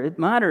another. It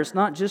matters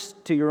not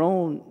just to your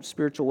own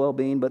spiritual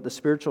well-being, but the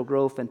spiritual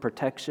growth and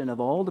protection of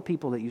all the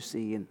people that you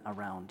see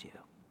around you.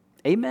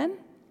 Amen?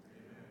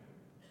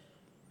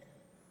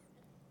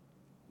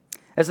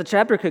 As the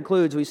chapter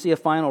concludes, we see a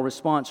final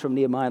response from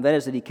Nehemiah. That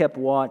is that he kept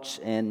watch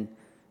and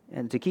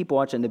to keep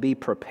watch and to be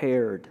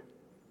prepared.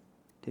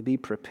 To be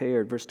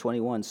prepared. Verse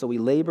 21. So we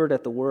labored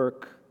at the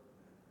work,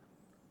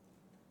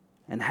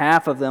 and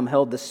half of them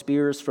held the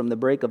spears from the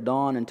break of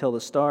dawn until the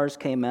stars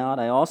came out.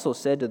 I also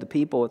said to the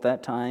people at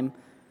that time,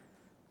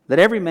 that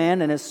every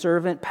man and his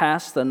servant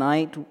pass the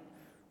night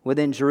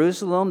within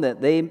Jerusalem, that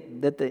they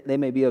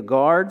may be a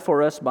guard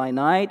for us by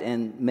night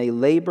and may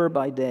labor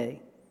by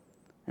day.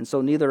 And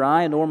so neither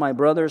I nor my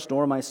brothers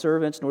nor my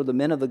servants nor the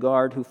men of the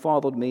guard who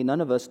followed me,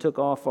 none of us took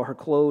off our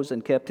clothes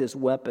and kept his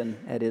weapon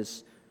at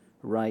his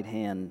right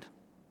hand.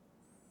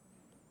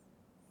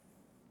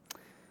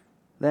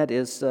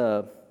 That's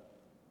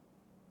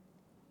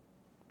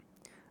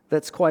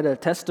quite a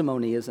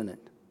testimony, isn't it?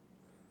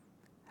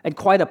 And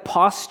quite a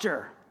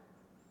posture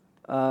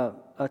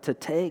to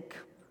take.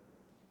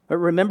 But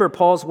remember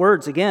Paul's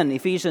words again,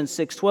 Ephesians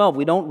 6:12.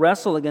 We don't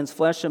wrestle against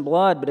flesh and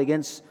blood, but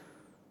against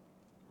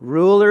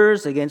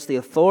rulers, against the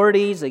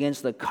authorities,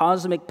 against the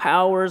cosmic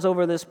powers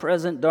over this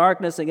present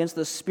darkness, against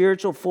the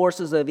spiritual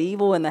forces of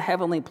evil in the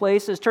heavenly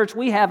places. Church,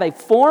 we have a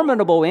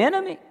formidable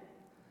enemy.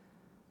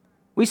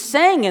 We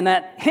sang in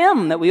that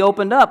hymn that we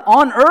opened up,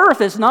 on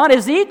earth is not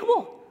his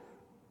equal.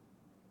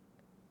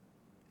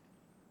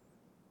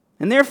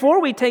 And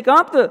therefore we take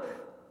up the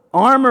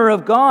armor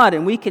of God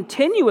and we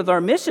continue with our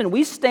mission.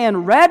 We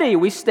stand ready.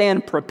 We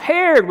stand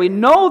prepared. We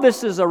know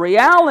this is a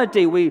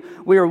reality. We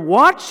are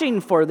watching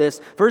for this.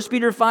 1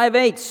 Peter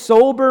 5:8,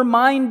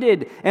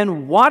 sober-minded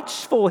and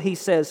watchful, he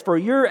says, for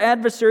your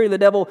adversary, the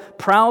devil,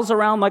 prowls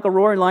around like a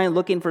roaring lion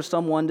looking for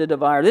someone to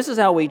devour. This is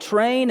how we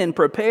train and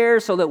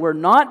prepare so that we're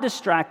not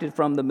distracted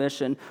from the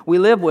mission. We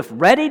live with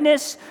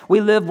readiness.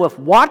 We live with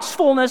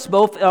watchfulness,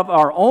 both of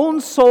our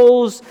own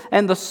souls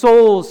and the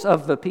souls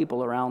of the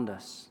people around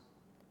us.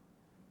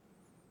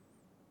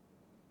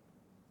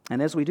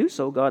 And as we do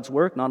so, God's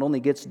work not only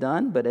gets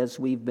done, but as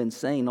we've been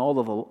saying all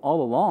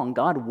along,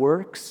 God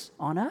works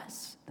on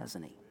us,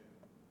 doesn't he?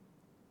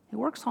 He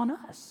works on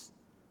us.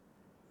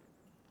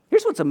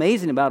 Here's what's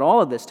amazing about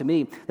all of this to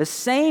me. The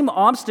same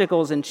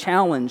obstacles and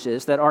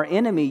challenges that our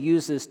enemy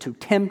uses to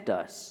tempt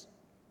us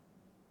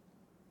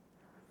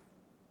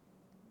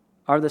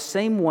are the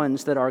same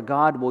ones that our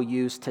God will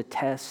use to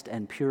test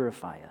and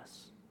purify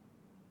us.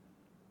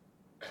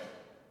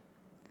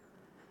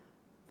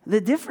 The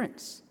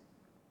difference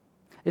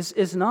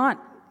is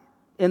not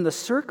in the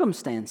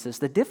circumstances.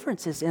 The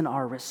difference is in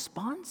our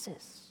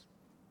responses.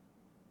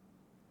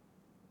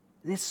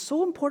 It's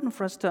so important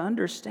for us to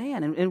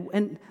understand.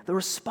 And the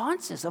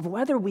responses of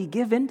whether we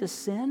give in to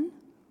sin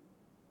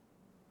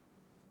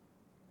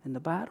in the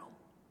battle,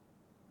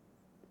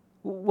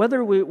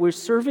 whether we're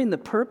serving the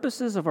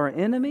purposes of our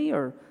enemy,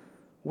 or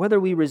whether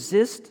we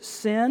resist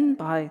sin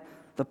by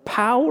the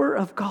power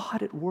of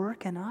God at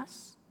work in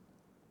us.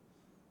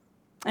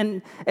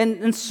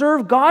 And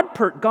serve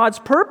God's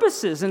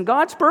purposes. And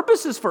God's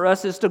purposes for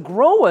us is to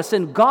grow us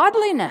in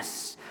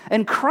godliness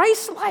and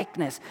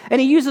Christ-likeness.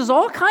 And he uses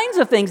all kinds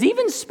of things,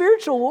 even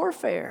spiritual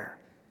warfare,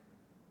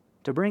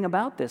 to bring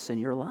about this in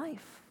your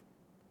life.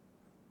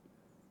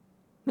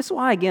 This is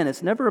why, again,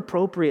 it's never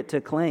appropriate to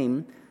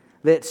claim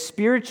that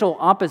spiritual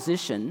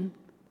opposition,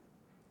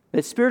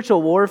 that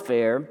spiritual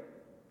warfare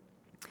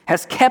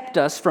has kept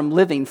us from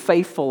living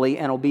faithfully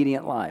and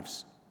obedient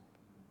lives.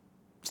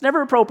 It's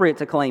never appropriate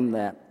to claim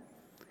that.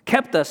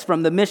 Kept us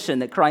from the mission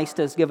that Christ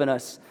has given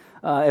us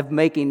of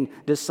making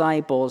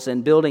disciples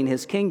and building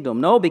his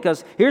kingdom. No,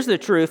 because here's the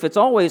truth. It's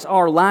always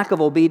our lack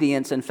of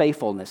obedience and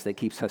faithfulness that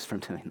keeps us from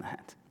doing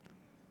that.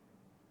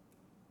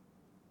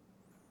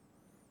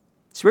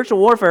 Spiritual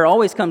warfare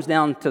always comes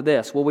down to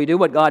this. Will we do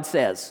what God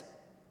says?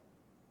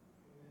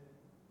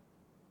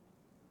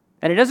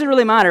 And it doesn't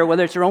really matter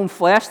whether it's your own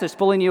flesh that's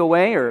pulling you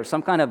away or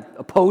some kind of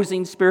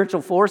opposing spiritual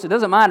force. It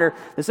doesn't matter.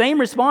 The same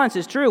response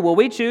is true. Will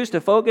we choose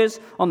to focus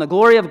on the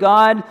glory of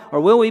God,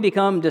 or will we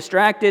become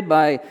distracted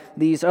by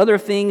these other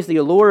things, the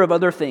allure of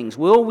other things?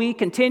 Will we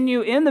continue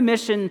in the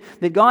mission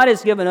that God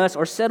has given us,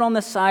 or sit on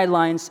the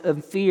sidelines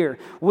of fear?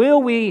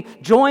 Will we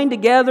join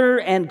together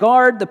and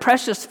guard the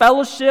precious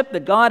fellowship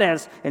that God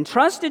has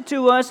entrusted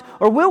to us,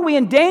 or will we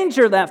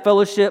endanger that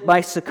fellowship by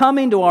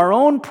succumbing to our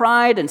own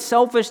pride and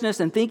selfishness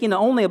and thinking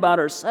only about about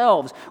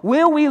ourselves?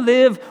 Will we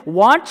live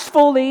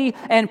watchfully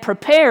and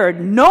prepared,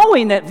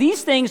 knowing that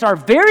these things are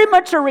very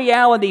much a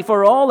reality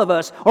for all of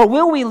us? Or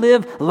will we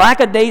live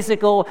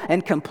lackadaisical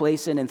and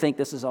complacent and think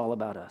this is all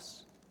about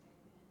us?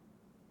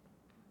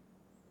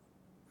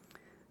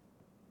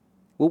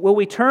 Will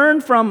we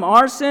turn from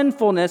our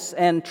sinfulness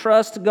and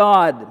trust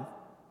God?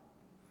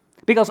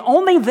 Because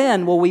only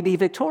then will we be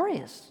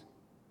victorious,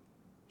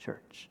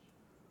 church.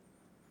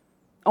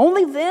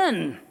 Only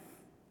then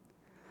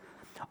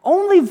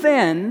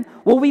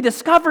will we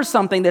discover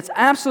something that's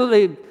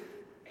absolutely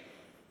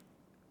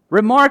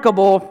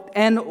remarkable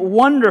and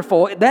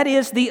wonderful. That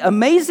is the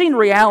amazing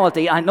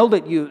reality. I know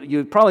that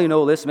you probably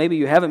know this, maybe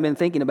you haven't been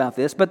thinking about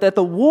this, but that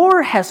the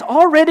war has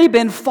already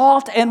been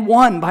fought and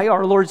won by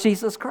our Lord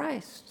Jesus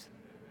Christ.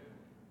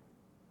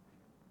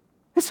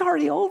 It's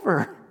already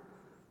over.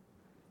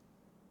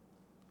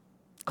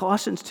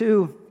 Colossians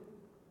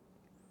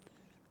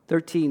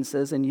 2:13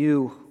 says, "And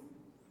you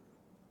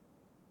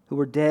who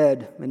were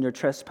dead in your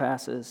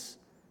trespasses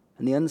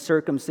and the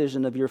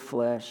uncircumcision of your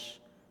flesh,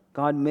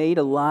 God made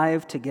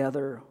alive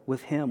together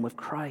with him," with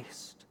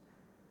Christ,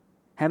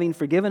 "having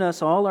forgiven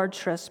us all our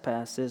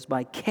trespasses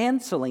by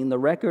canceling the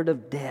record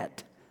of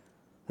debt,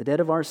 the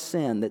debt of our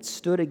sin that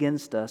stood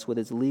against us with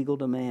its legal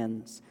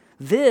demands.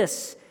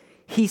 This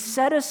he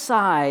set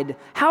aside."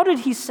 How did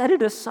he set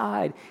it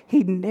aside?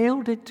 He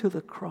nailed it to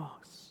the cross.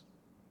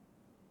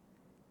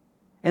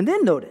 And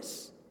then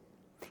notice,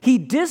 he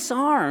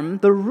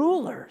disarmed the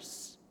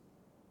rulers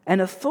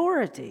and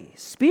authorities,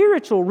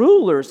 spiritual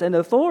rulers and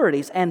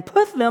authorities, and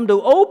put them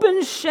to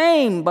open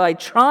shame by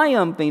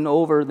triumphing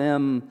over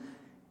them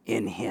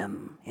in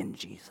him, in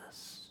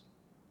Jesus.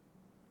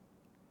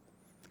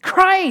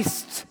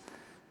 Christ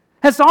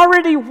has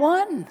already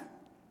won.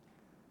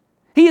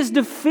 He has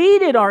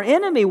defeated our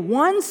enemy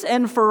once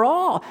and for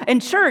all.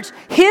 And church,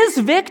 his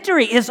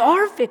victory is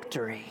our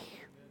victory.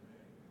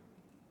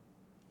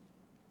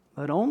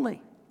 But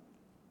only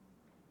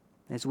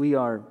as we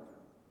are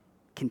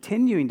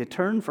continuing to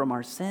turn from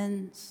our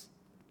sins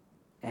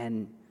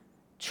and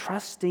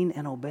trusting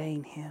and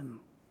obeying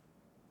him.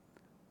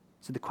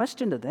 So the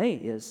question today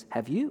is,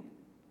 have you?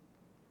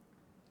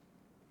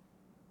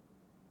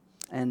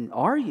 And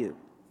are you?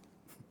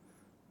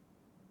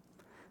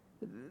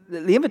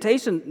 The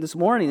invitation this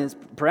morning is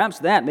perhaps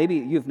that. Maybe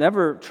you've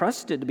never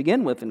trusted to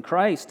begin with in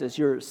Christ as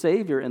your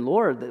Savior and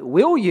Lord.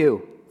 Will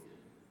you?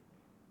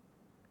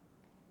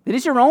 It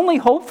is your only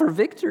hope for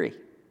victory.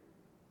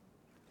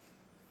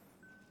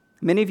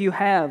 Many of you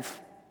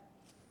have.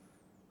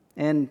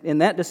 And in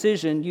that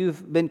decision,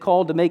 you've been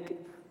called to make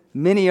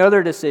many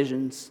other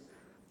decisions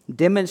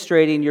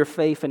demonstrating your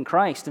faith in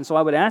Christ. And so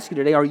I would ask you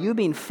today, are you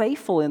being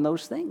faithful in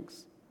those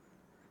things?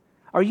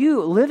 Are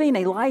you living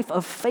a life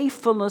of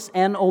faithfulness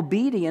and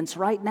obedience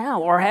right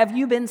now? Or have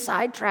you been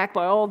sidetracked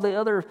by all the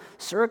other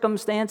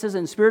circumstances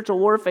and spiritual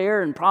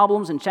warfare and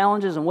problems and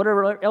challenges and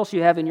whatever else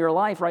you have in your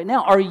life right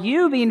now? Are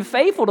you being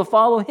faithful to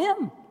follow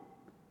him?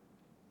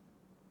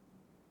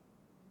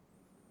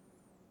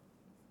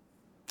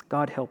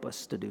 God help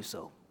us to do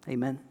so.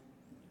 Amen.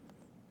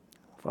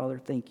 Father,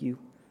 thank you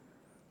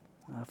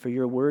for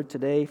your word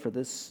today, for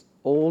this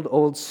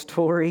old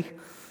story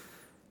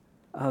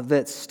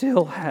that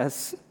still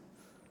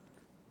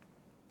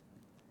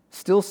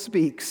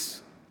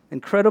speaks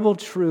incredible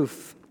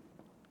truth.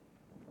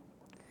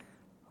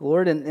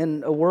 Lord,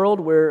 in a world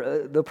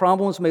where the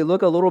problems may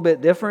look a little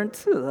bit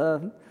different,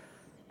 the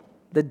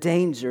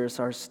dangers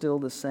are still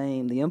the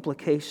same, the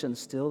implications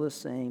still the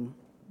same.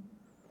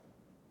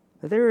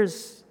 There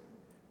is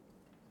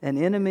an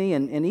enemy,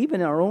 and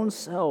even our own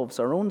selves,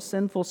 our own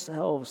sinful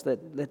selves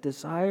that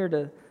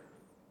desire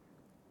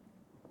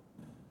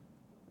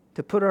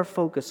to put our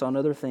focus on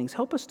other things.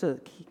 Help us to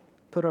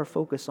put our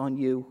focus on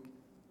you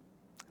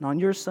and on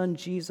your Son,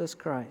 Jesus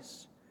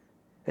Christ.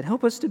 And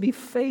help us to be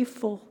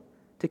faithful,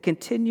 to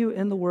continue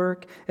in the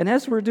work. And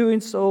as we're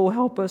doing so,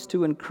 help us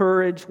to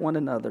encourage one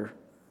another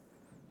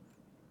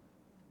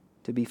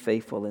to be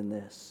faithful in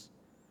this.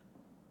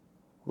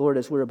 Lord,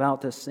 as we're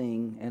about to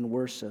sing and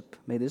worship,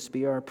 may this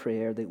be our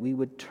prayer, that we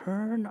would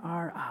turn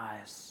our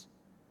eyes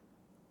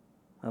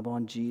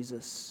upon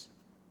Jesus.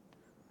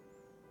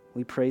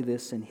 We pray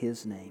this in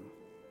his name.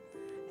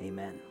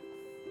 Amen.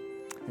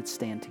 Let's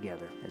stand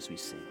together as we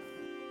sing.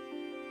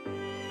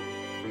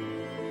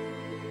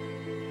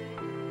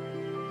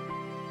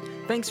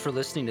 Thanks for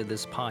listening to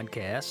this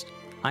podcast.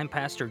 I'm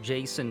Pastor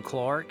Jason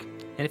Clark,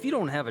 and if you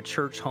don't have a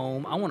church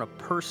home, I want to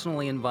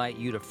personally invite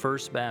you to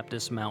First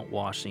Baptist Mount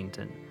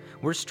Washington.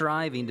 We're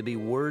striving to be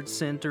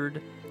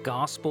word-centered,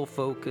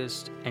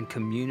 gospel-focused, and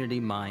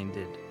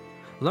community-minded.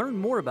 Learn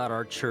more about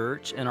our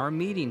church and our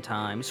meeting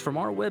times from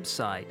our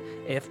website,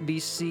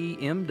 fbcmw.org.